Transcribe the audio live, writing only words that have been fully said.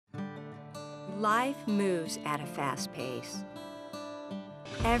Life moves at a fast pace.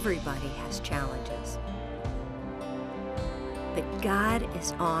 Everybody has challenges. But God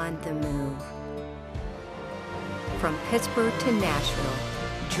is on the move. From Pittsburgh to Nashville,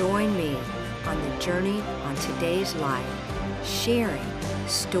 join me on the journey on today's life, sharing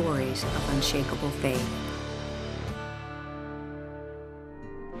stories of unshakable faith.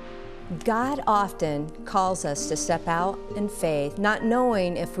 God often calls us to step out in faith, not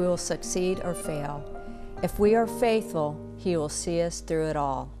knowing if we will succeed or fail. If we are faithful, He will see us through it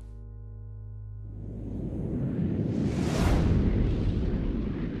all.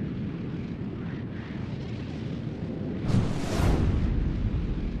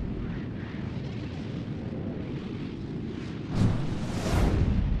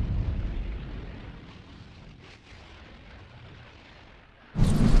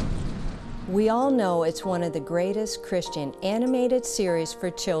 We all know it's one of the greatest Christian animated series for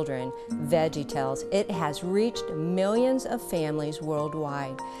children, Veggie Tales. It has reached millions of families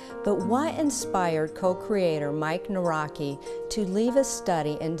worldwide. But what inspired co-creator Mike Nawrocki to leave his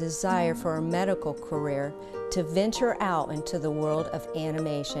study and desire for a medical career to venture out into the world of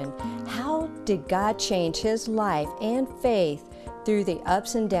animation? How did God change his life and faith through the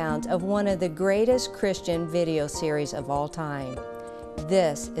ups and downs of one of the greatest Christian video series of all time?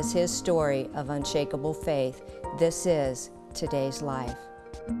 This is his story of unshakable faith. This is today's life.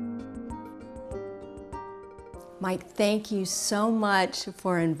 Mike, thank you so much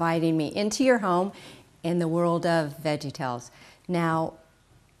for inviting me into your home in the world of Veggie Tales. Now,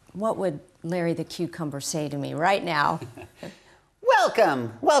 what would Larry the Cucumber say to me right now?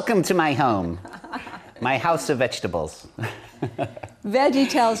 Welcome, welcome to my home, my house of vegetables. Veggie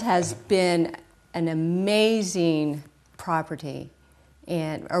Tales has been an amazing property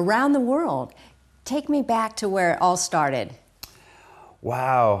and around the world. Take me back to where it all started.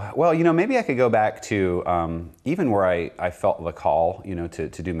 Wow. Well, you know, maybe I could go back to even where I felt the call, you know, to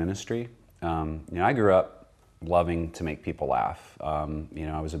do ministry. You know, I grew up loving to make people laugh. You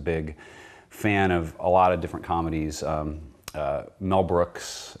know, I was a big fan of a lot of different comedies. Mel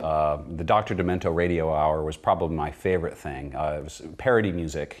Brooks, the Dr. Demento Radio Hour was probably my favorite thing. It was parody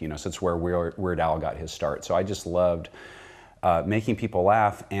music, you know, so it's where Weird Al got his start. So I just loved making people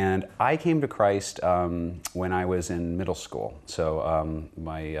laugh, and I came to Christ when I was in middle school. So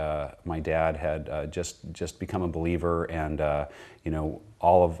my dad had just become a believer, and you know,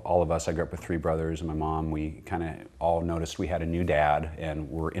 all of us. I grew up with three brothers and my mom. We kind of all noticed we had a new dad, and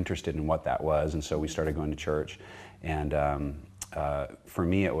were interested in what that was, and so we started going to church. And for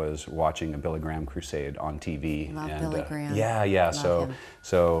me, it was watching a Billy Graham crusade on TV. Love Billy Graham. Yeah. Love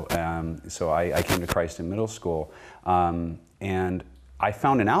So I came to Christ in middle school. And I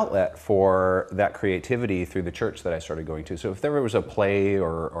found an outlet for that creativity through the church that I started going to. So if there was a play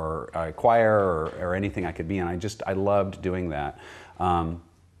or a choir or anything I could be in, I loved doing that.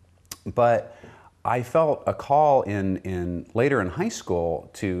 But I felt a call later in high school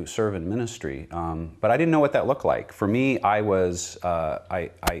to serve in ministry, but I didn't know what that looked like. For me, I was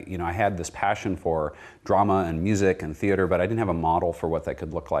I had this passion for drama and music and theater, but I didn't have a model for what that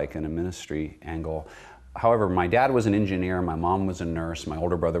could look like in a ministry angle. However, my dad was an engineer, my mom was a nurse, my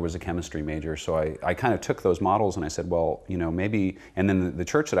older brother was a chemistry major, so I kind of took those models and I said, well, you know, maybe, and then the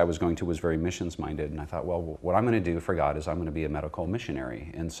church that I was going to was very missions-minded, and I thought, well, what I'm going to do for God is I'm going to be a medical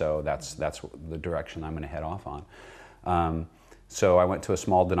missionary, and so that's the direction I'm going to head off on. So I went to a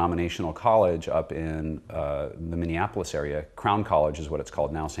small denominational college up in the Minneapolis area. Crown College is what it's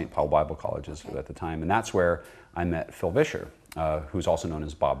called now, St. Paul Bible College is at the time, and that's where I met Phil Vischer, who's also known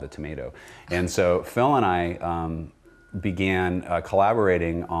as Bob the Tomato. And so Phil and I began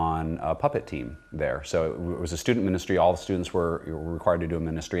collaborating on a puppet team there. So it was a student ministry. All the students were required to do a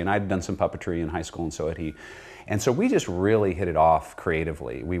ministry, and I'd done some puppetry in high school, and so had he. And so we just really hit it off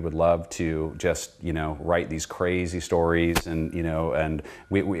creatively. We would love to just, you know, write these crazy stories, and, you know, and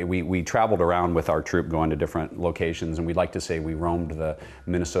we traveled around with our troupe going to different locations, and we'd like to say we roamed the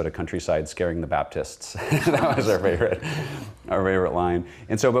Minnesota countryside scaring the Baptists. That was our favorite line.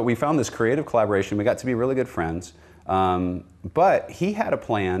 And so, but we found this creative collaboration. We got to be really good friends. But he had a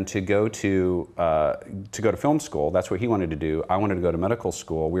plan to go to film school. That's what he wanted to do. I wanted to go to medical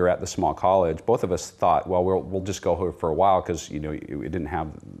school. We were at the small college. Both of us thought, well, we'll just go here for a while, because, you know, we didn't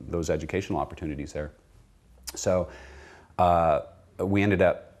have those educational opportunities there. So we ended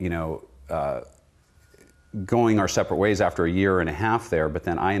up, you know, going our separate ways after a year and a half there. But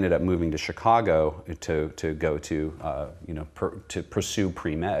then I ended up moving to Chicago to go to, you know, to pursue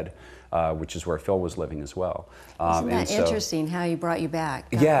pre-med. which is where Phil was living as well. Isn't that interesting how he brought you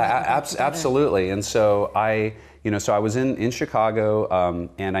back? Absolutely. And so so I was in Chicago,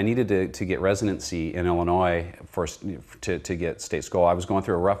 and I needed to get residency in Illinois to get state school. I was going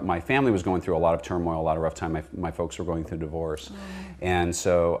through my family was going through a lot of turmoil, a lot of rough time. My folks were going through divorce, and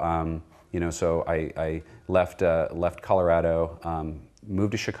so so I left Colorado.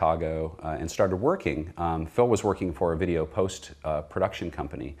 Moved to Chicago and started working. Phil was working for a video post-production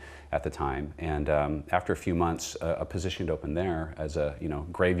company at the time, and after a few months, a position opened there as a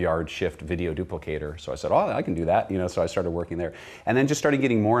graveyard shift video duplicator. So I said, "Oh, I can do that." So I started working there, and then just started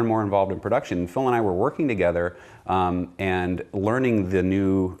getting more and more involved in production. And Phil and I were working together and learning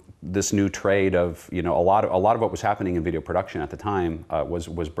this new trade of a lot of what was happening in video production at the time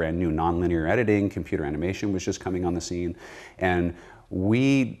was brand new. Nonlinear editing, computer animation was just coming on the scene, and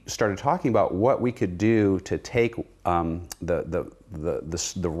we started talking about what we could do to take the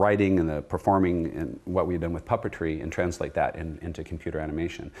writing and the performing and what we had done with puppetry and translate that into computer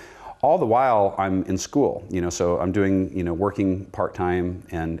animation. All the while I'm in school, so I'm doing, working part-time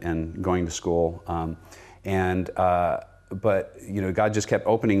and going to school, but God just kept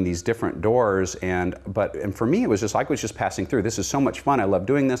opening these different doors, and for me it was just, I was just passing through. This is so much fun, I love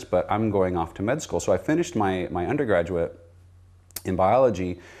doing this, but I'm going off to med school. So I finished my undergraduate in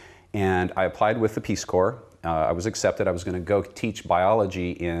biology, and I applied with the Peace Corps. I was accepted. I was going to go teach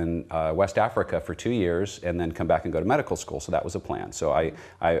biology in West Africa for 2 years and then come back and go to medical school. So that was a plan. So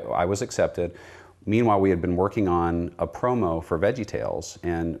I was accepted. Meanwhile, we had been working on a promo for Veggie Tales,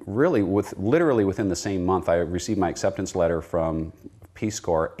 and really literally within the same month, I received my acceptance letter from Peace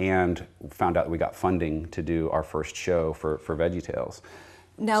Corps and found out that we got funding to do our first show for Veggie Tales.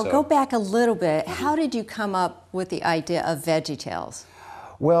 Now go back a little bit. How did you come up with the idea of Veggie Tales?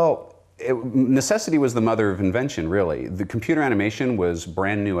 Well, necessity was the mother of invention, really. The computer animation was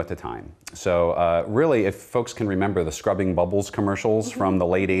brand new at the time. So really, if folks can remember the Scrubbing Bubbles commercials from the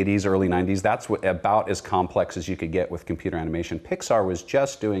late 80s, early 90s, that's about as complex as you could get with computer animation. Pixar was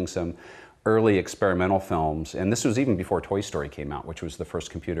just doing some early experimental films, and this was even before Toy Story came out, which was the first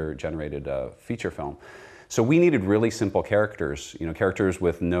computer-generated feature film. So we needed really simple characters, characters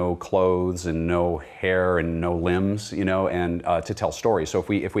with no clothes and no hair and no limbs, and to tell stories. So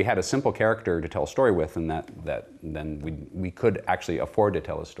if we had a simple character to tell a story with, then we could actually afford to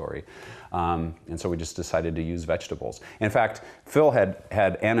tell a story. And so we just decided to use vegetables. In fact, Phil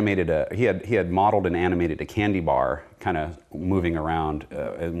had animated he had modeled and animated a candy bar, kind of moving around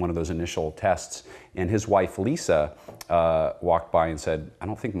in one of those initial tests. And his wife Lisa walked by and said, "I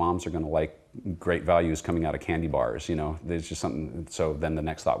don't think moms are going to like great values coming out of candy bars, there's just something." So then the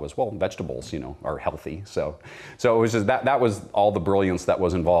next thought was, well, vegetables, are healthy. So it was just that was all the brilliance that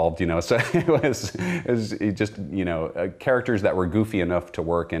was involved, so it was just, characters that were goofy enough to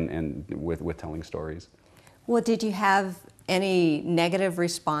work and with telling stories. Well, did you have any negative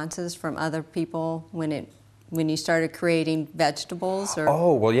responses from other people when you started creating vegetables? Or?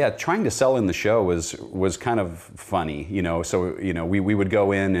 Oh, well, yeah, trying to sell in the show was kind of funny, so, we would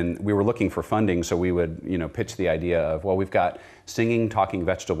go in and we were looking for funding, so we would, pitch the idea of, well, we've got singing, talking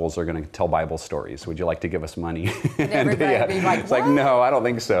vegetables are going to tell Bible stories. Would you like to give us money? And everybody would be like, it's like, no, I don't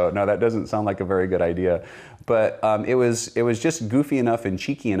think so. No, that doesn't sound like a very good idea. But it was just goofy enough and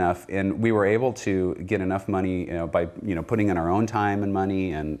cheeky enough, and we were able to get enough money, by putting in our own time and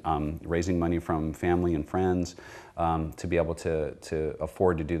money and raising money from family and friends to be able to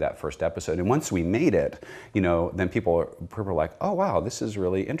afford to do that first episode. And once we made it, then people were like, "Oh wow, this is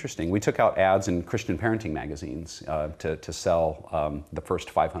really interesting." We took out ads in Christian parenting magazines to sell the first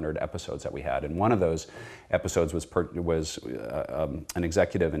 500 episodes that we had, and one of those episodes was an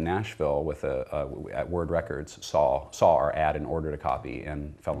executive in Nashville at Word Records saw our ad and ordered a copy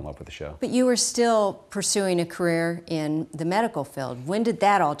and fell in love with the show. But you were still pursuing a career in the medical field. When did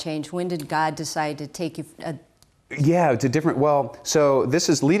that all change? When did God decide to take you? Yeah, it's a different, well, so this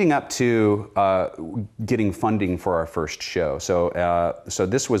is leading up to getting funding for our first show. So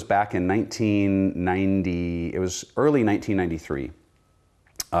this was back in 1990, it was early 1993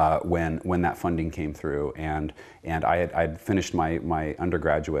 when that funding came through, and I'd finished my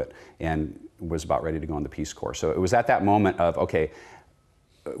undergraduate and was about ready to go on the Peace Corps. So it was at that moment of, okay,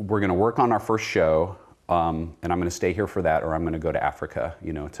 we're gonna work on our first show, and I'm going to stay here for that, or I'm going to go to Africa,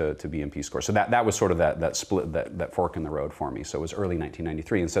 to be in Peace Corps. So that was sort of that split, that fork in the road for me. So it was early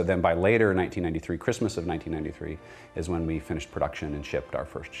 1993, and so then by later 1993, Christmas of 1993, is when we finished production and shipped our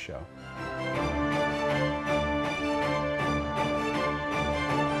first show.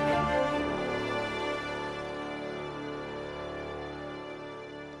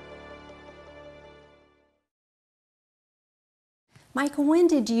 Michael, when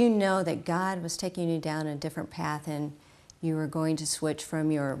did you know that God was taking you down a different path and you were going to switch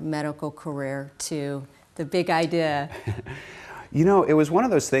from your medical career to the big idea? You know, it was one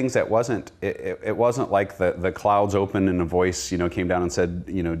of those things that wasn't, it wasn't like the clouds opened and a voice, you know, came down and said,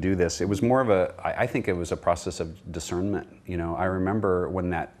 you know, do this. It was more of a, I think it was a process of discernment. You know, I remember when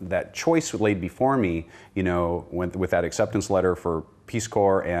that choice was laid before me, you know, with that acceptance letter for Peace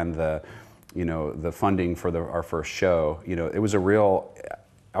Corps and the, you know, the funding for our first show, you know, it was a real,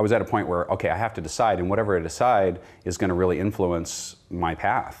 I was at a point where, okay, I have to decide, and whatever I decide is going to really influence my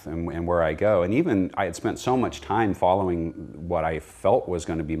path and where I go. And even I had spent so much time following what I felt was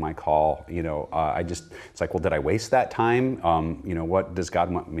going to be my call, you know, it's like, well, did I waste that time? You know, what does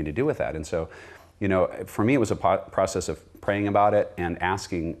God want me to do with that? And so, you know, for me, it was a process of praying about it and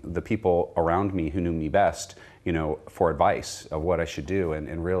asking the people around me who knew me best, you know, for advice of what I should do,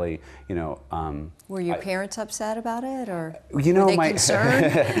 and really, you know. Were your parents upset about it, or you know, were they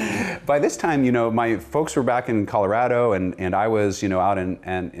concerned? By this time, you know, my folks were back in Colorado, and I was, you know, out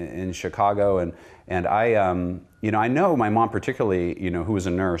in Chicago, and I, you know, I know my mom particularly, you know, who was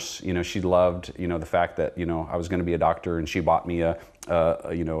a nurse, you know, she loved, you know, the fact that, you know, I was going to be a doctor, and she bought me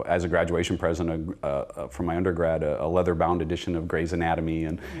you know, as a graduation present for my undergrad, a leather-bound edition of Grey's Anatomy,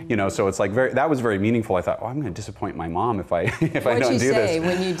 and you know, so it's like that was very meaningful. I thought, oh, I'm going to disappoint my mom if I don't do this. What'd you say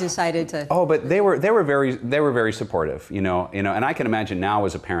when you decided to? Oh, but they were very supportive, you know, and I can imagine now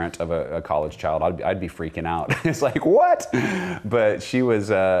as a parent of a college child, I'd be freaking out. It's like, what? But she was,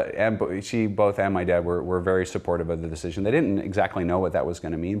 both and my dad were very supportive of the decision. They didn't exactly know what that was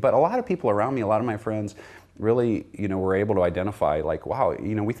going to mean, but a lot of people around me, a lot of my friends, really, you know, were able to identify, like, wow,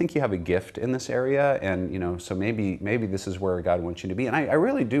 you know, we think you have a gift in this area, and you know, so maybe this is where God wants you to be. And I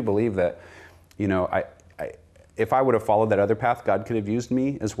really do believe that, you know, if I would have followed that other path, God could have used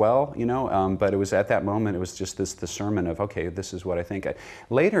me as well, you know. But it was at that moment, it was just this discernment of, okay, this is what I think.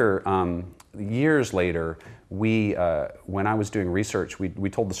 Later, years later, when I was doing research, we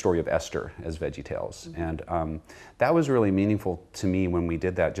told the story of Esther as Veggie Tales, and that was really meaningful to me when we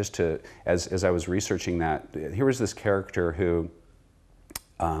did that. Just to, as I was researching that, here was this character who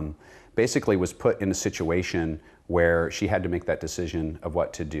basically was put in a situation where she had to make that decision of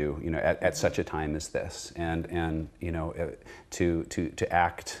what to do, you know, at such a time as this, and you know, to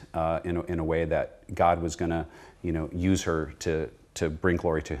act in a way that God was going to, you know, use her to bring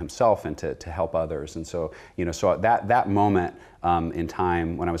glory to Himself and to help others. And so, you know, so that moment in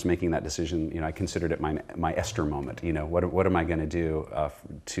time when I was making that decision, you know, I considered it my Esther moment. You know, what am I going to do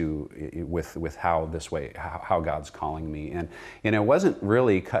with how God's calling me? And you know, it wasn't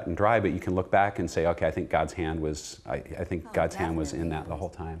really cut and dry, but you can look back and say, okay, I think God's hand was God's hand was in that the whole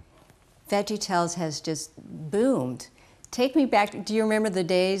time. Veggie Tales has just boomed. Take me back. Do you remember the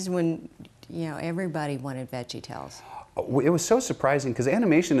days when, you know, everybody wanted Veggie Tales? It was so surprising because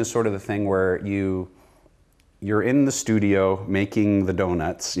animation is sort of the thing where you're in the studio making the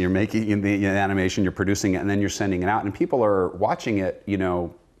donuts, you're making the animation, you're producing it, and then you're sending it out, and people are watching it, you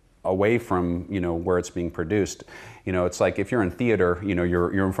know, away from, you know, where it's being produced. You know, it's like if you're in theater, you know,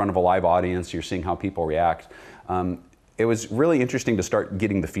 you're in front of a live audience, you're seeing how people react. It was really interesting to start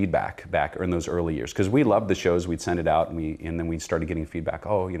getting the feedback back in those early years, because we loved the shows, we'd send it out, and then we started getting feedback.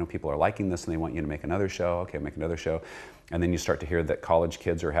 Oh, you know, people are liking this and they want you to make another show. Okay, make another show. And then you start to hear that college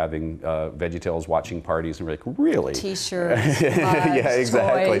kids are having Veggie Tales watching parties, and we're like, really? T-shirts, yeah,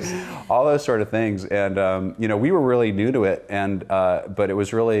 exactly. Toys. All those sort of things. And you know, we were really new to it, and but it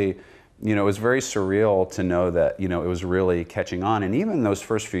was really, you know, it was very surreal to know that, you know, it was really catching on. And even those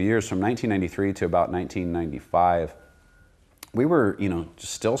first few years, from 1993 to about 1995, we were, you know,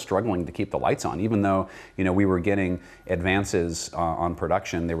 still struggling to keep the lights on. Even though, you know, we were getting advances on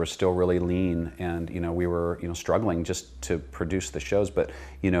production, they were still really lean, and, you know, we were, you know, struggling just to produce the shows. But,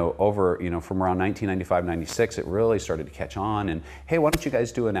 you know, from around 1995, 96, it really started to catch on. And hey, why don't you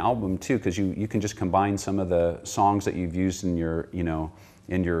guys do an album too? Because you can just combine some of the songs that you've used in your, you know,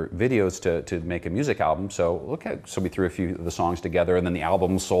 in your videos to make a music album. So so we threw a few of the songs together, and then the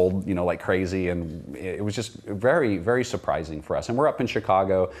album sold, you know, like crazy, and it was just very, very surprising for us. And we're up in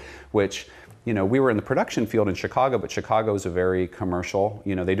Chicago, which, you know, we were in the production field in Chicago, but Chicago is a very commercial,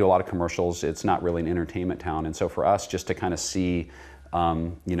 you know, they do a lot of commercials. It's not really an entertainment town. And so for us, just to kind of see,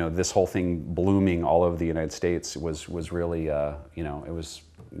 you know, this whole thing blooming all over the United States was really, you know, it was,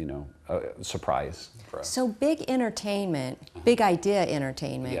 you know, a surprise for us. So big entertainment, big idea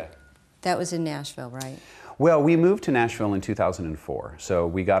entertainment, yeah. That was in Nashville, right? Well, we moved to Nashville in 2004, so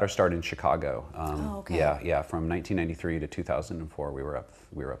we got our start in Chicago. Oh, okay. Yeah, from 1993 to 2004, we were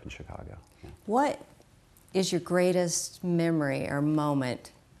up in Chicago. Yeah. What is your greatest memory or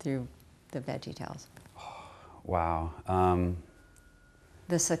moment through the Veggie Tales? Wow.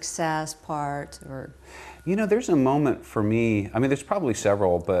 the success part, or? You know, there's a moment for me, I mean, there's probably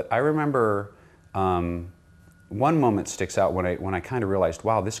several, but I remember one moment sticks out when I kind of realized,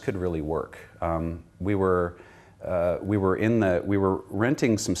 wow, this could really work. We were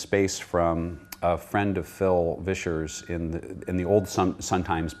renting some space from a friend of Phil Vischer's in the old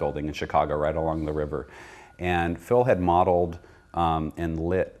Sun-Times building in Chicago, right along the river. And Phil had modeled and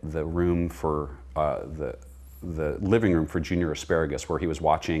lit the room for the living room for Junior Asparagus, where he was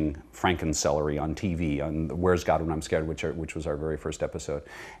watching Franken-Celery on TV on Where's God When I'm Scared, which was our very first episode.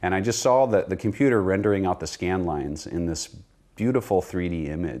 And I just saw the computer rendering out the scan lines in this beautiful 3D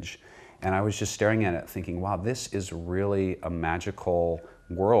image. And I was just staring at it thinking, wow, this is really a magical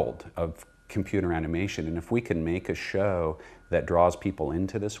world of computer animation. And if we can make a show that draws people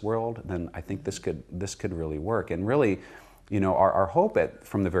into this world, then I think this could really work. And really, you know, our hope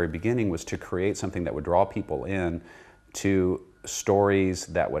from the very beginning was to create something that would draw people in to stories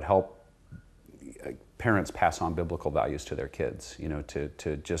that would help parents pass on biblical values to their kids. You know,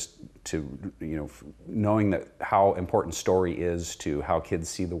 knowing that how important story is to how kids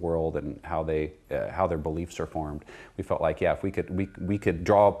see the world and how their beliefs are formed. We felt like, yeah, if we could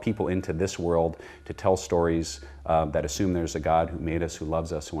draw people into this world to tell stories that assume there's a God who made us, who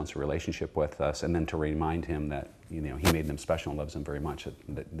loves us, who wants a relationship with us, and then to remind him that, you know, he made them special and loves them very much,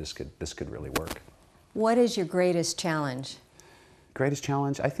 that this could really work. What is your greatest challenge? Greatest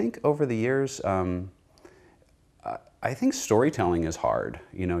challenge? I think over the years, I think storytelling is hard,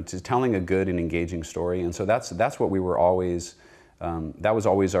 you know, to telling a good and engaging story. And so that's what we were always, that was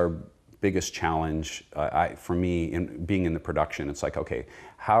always our biggest challenge for me in being in the production. It's like, okay,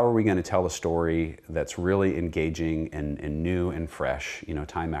 how are we going to tell a story that's really engaging and new and fresh, you know,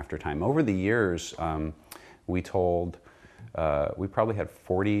 time after time? Over the years, we probably had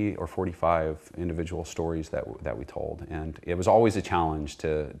 40 or 45 individual stories that we told, and it was always a challenge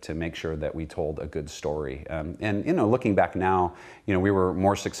to make sure that we told a good story. And you know, looking back now, you know, we were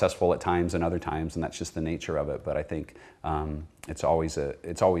more successful at times than other times, and that's just the nature of it. But I think it's always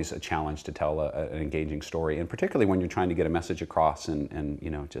a challenge to tell an engaging story, and particularly when you're trying to get a message across, and you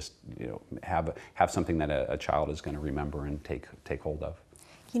know, just, you know, have something that a child is going to remember and take hold of.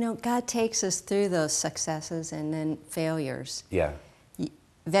 You know, God takes us through those successes and then failures. Yeah.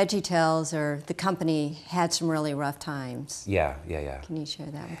 Veggie Tales, or the company, had some really rough times. Yeah. Can you share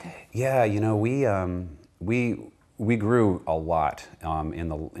that with us? Yeah, you know, we grew a lot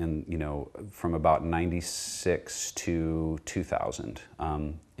you know, from about '96 to 2000,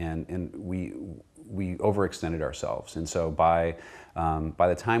 and we overextended ourselves, and so by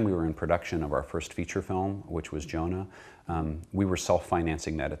the time we were in production of our first feature film, which was Jonah, we were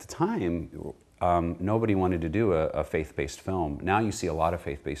self-financing that. At the time, nobody wanted to do a faith-based film. Now you see a lot of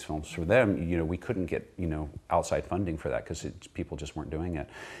faith-based films. For them, you know, we couldn't get, you know, outside funding for that because people just weren't doing it.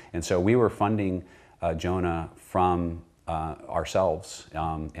 And so we were funding Jonah from ourselves,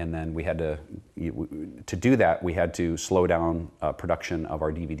 and then we had to do that, we had to slow down production of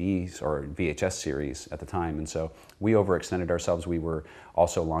our DVDs or VHS series at the time, and so we overextended ourselves. We were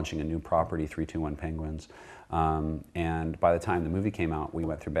also launching a new property, 321 Penguins, and by the time the movie came out, we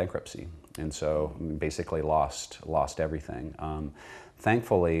went through bankruptcy, and so we basically lost everything.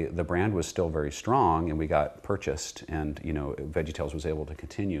 Thankfully, the brand was still very strong, and we got purchased, and, you know, Veggie Tales was able to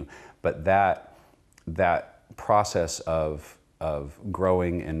continue, but that process of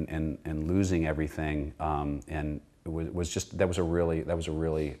growing and losing everything, and it was a really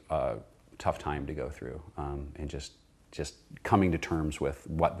tough time to go through, and just coming to terms with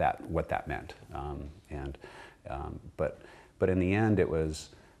what that meant, but in the end, it was,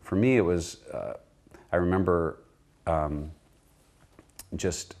 for me, it was, I remember there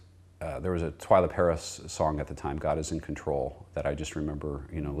was a Twyla Paris song at the time, "God Is in Control," that I just remember,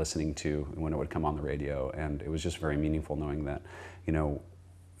 you know, listening to when it would come on the radio, and it was just very meaningful knowing that, you know,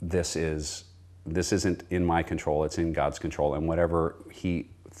 this isn't in my control, it's in God's control, and whatever He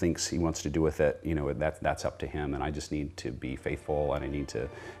thinks He wants to do with it, you know, that's up to Him, and I just need to be faithful, and I need to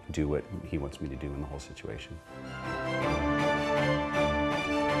do what He wants me to do in the whole situation.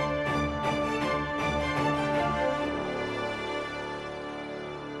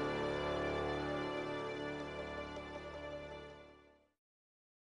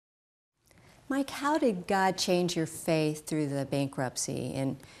 Mike, how did God change your faith through the bankruptcy,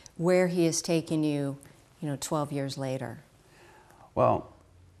 and where He has taken you, you know, 12 years later? Well,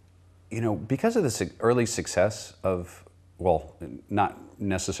 you know, because of the early success of, well, not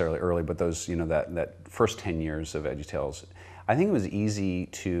necessarily early, but those, you know, that first 10 years of Veggie Tales, I think it was easy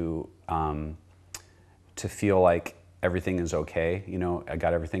to feel like everything is okay. You know, I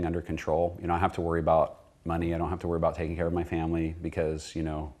got everything under control. You know, I don't have to worry about money. I don't have to worry about taking care of my family because, you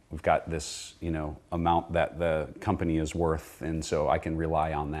know, we've got this, you know, amount that the company is worth, and so I can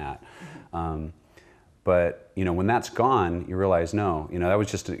rely on that. But, you know, when that's gone, you realize, no, you know, that was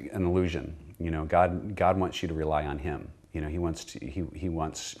just an illusion. You know, God wants you to rely on Him. You know, He wants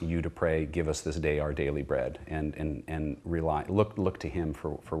you to pray, give us this day our daily bread, and rely, look to Him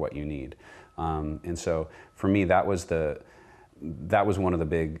for what you need. And so for me, that was one of the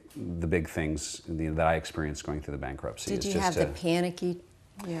big things, you know, that I experienced going through the bankruptcy. Did you have the panicky,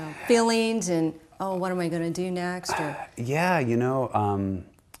 you know, feelings and, oh, what am I going to do next? Or? Yeah, you know,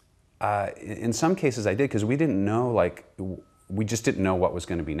 in some cases I did, because we didn't know, like, we just didn't know what was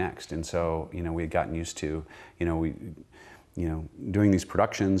going to be next. And so, you know, we had gotten used to, doing these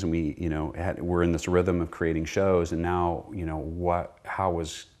productions, and we, you know, we're in this rhythm of creating shows, and now, you know, what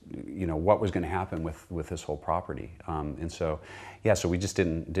was going to happen with this whole property. And so, yeah, so we just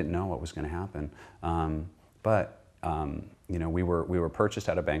didn't know what was going to happen. You know, we were purchased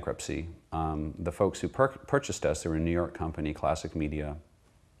out of bankruptcy. The folks who purchased us, they were a New York company, Classic Media.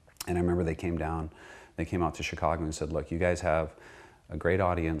 And I remember they came out to Chicago and said, look, you guys have a great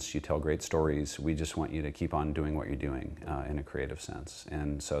audience, you tell great stories, we just want you to keep on doing what you're doing in a creative sense.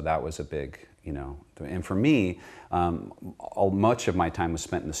 And so that was a big, you know, and for me, much of my time was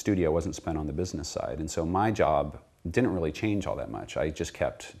spent in the studio, wasn't spent on the business side. And so my job didn't really change all that much. I just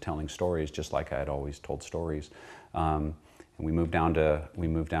kept telling stories just like I had always told stories. And we moved down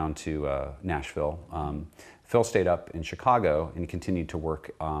to Nashville. Phil stayed up in Chicago and continued to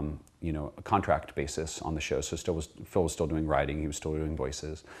work, you know, a contract basis on the show. So Phil was still doing writing, he was still doing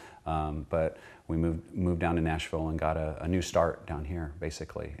voices. But we moved down to Nashville and got a new start down here,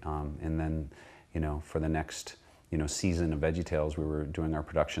 basically. And then, you know, for the next, you know, season of Veggie Tales, we were doing our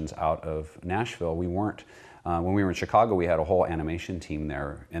productions out of Nashville. We weren't, when we were in Chicago, we had a whole animation team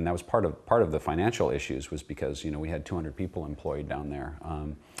there, and that was part of the financial issues, was because, you know, we had 200 people employed down there.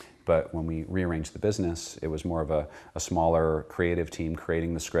 But when we rearranged the business, it was more of a smaller creative team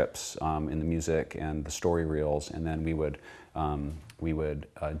creating the scripts and the music and the story reels, and then we would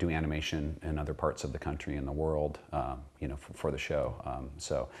do animation in other parts of the country and the world, you know, for the show.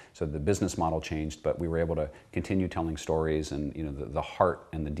 So the business model changed, but we were able to continue telling stories, and, you know, the heart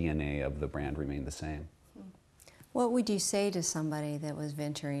and the DNA of the brand remained the same. What would you say to somebody that was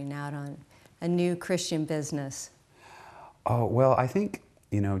venturing out on a new Christian business? Oh, well, I think,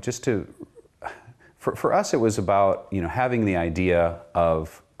 you know, for us, it was about, you know, having the idea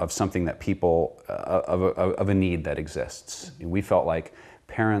of something that people, of a need that exists. And we felt like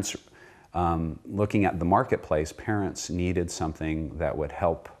parents, looking at the marketplace, parents needed something that would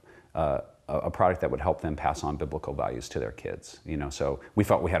help, a product that would help them pass on biblical values to their kids. You know, so we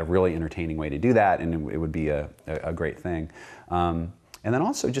felt we had a really entertaining way to do that, and it would be a great thing. And then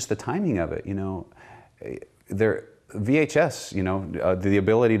also just the timing of it, you know, VHS, you know, the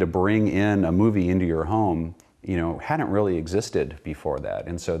ability to bring in a movie into your home, you know, hadn't really existed before that.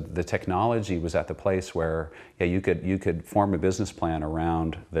 And so the technology was at the place where, yeah, you could form a business plan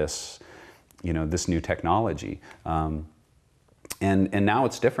around this, you know, this new technology. And now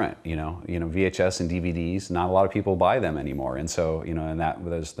it's different, you know, VHS and DVDs, not a lot of people buy them anymore. And so, you know, and that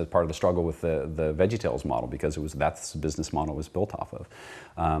was the part of the struggle with the Veggie Tales model, because that's the business model it was built off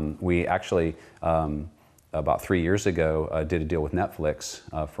of. We actually, about 3 years ago, did a deal with Netflix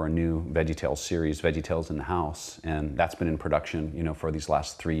for a new Veggie Tales series, Veggie Tales in the House, and that's been in production, you know, for these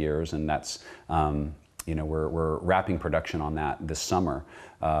last 3 years, and that's, you know, we're wrapping production on that this summer,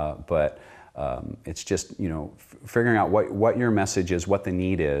 but it's just, you know, figuring out what your message is, what the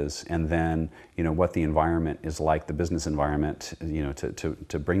need is, and then, you know, what the environment is like, the business environment, you know,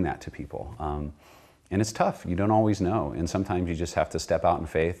 to bring that to people. And it's tough. You don't always know. And sometimes you just have to step out in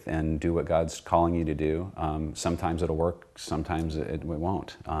faith and do what God's calling you to do. Sometimes it'll work, sometimes it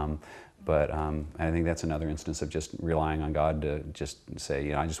won't. But I think that's another instance of just relying on God to just say,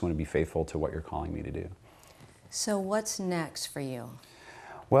 you know, I just want to be faithful to what you're calling me to do. So what's next for you?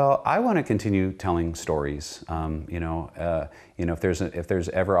 Well, I want to continue telling stories. You know, if there's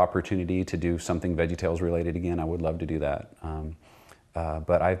ever opportunity to do something Veggie Tales related again, I would love to do that.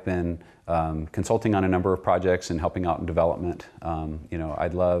 But I've been consulting on a number of projects and helping out in development. You know, I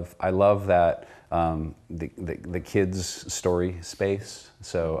love that the kids' story space.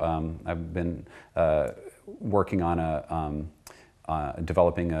 So I've been working on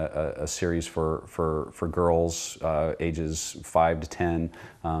developing a series for girls ages 5 to 10.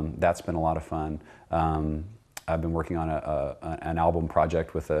 That's been a lot of fun. I've been working on an album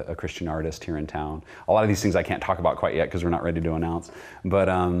project with a Christian artist here in town. A lot of these things I can't talk about quite yet because we're not ready to announce. But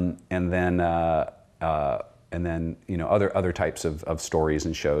and then and then, you know, other types of stories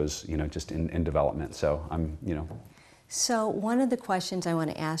and shows, you know, just in development. So I'm, you know. So one of the questions I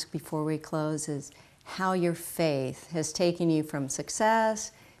want to ask before we close is how your faith has taken you from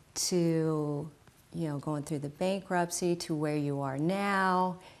success to, you know, going through the bankruptcy to where you are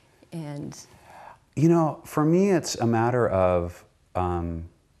now. And you know, for me, it's a matter of, you know,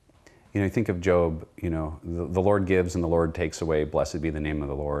 you think of Job, you know, the Lord gives and the Lord takes away, blessed be the name of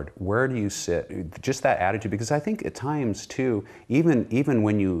the Lord. Where do you sit? Just that attitude, because I think at times too, even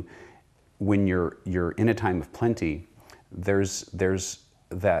when you're in a time of plenty, there's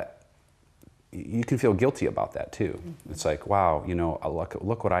that, you can feel guilty about that too. Mm-hmm. It's like, wow, you know,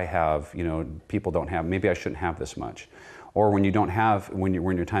 look what I have, you know, people don't have, maybe I shouldn't have this much. Or when you don't have, when you're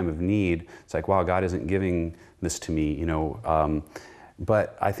in your time of need, it's like, wow, God isn't giving this to me, you know.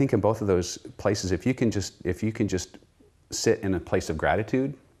 But I think in both of those places, if you can just sit in a place of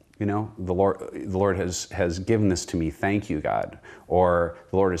gratitude, you know, the Lord has given this to me, thank you, God. Or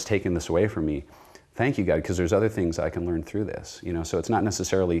the Lord has taken this away from me, thank you, God, because there's other things I can learn through this, you know. So it's not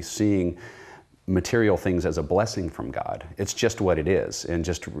necessarily seeing material things as a blessing from God. It's just what it is, and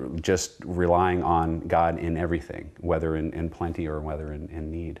just relying on God in everything, whether in plenty or whether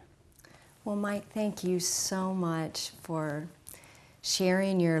in need. Well, Mike, thank you so much for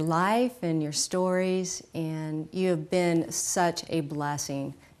sharing your life and your stories, and you have been such a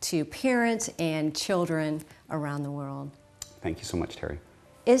blessing to parents and children around the world. Thank you so much, Terry.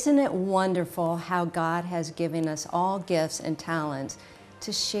 Isn't it wonderful how God has given us all gifts and talents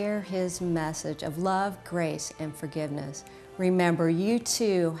to share His message of love, grace, and forgiveness? Remember, you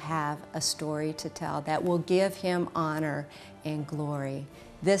too have a story to tell that will give Him honor and glory.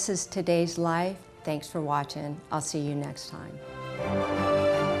 This is today's life. Thanks for watching. I'll see you next time.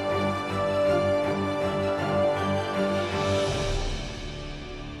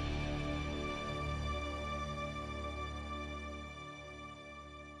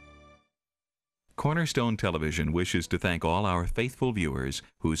 Cornerstone Television wishes to thank all our faithful viewers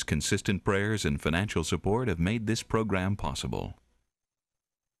whose consistent prayers and financial support have made this program possible.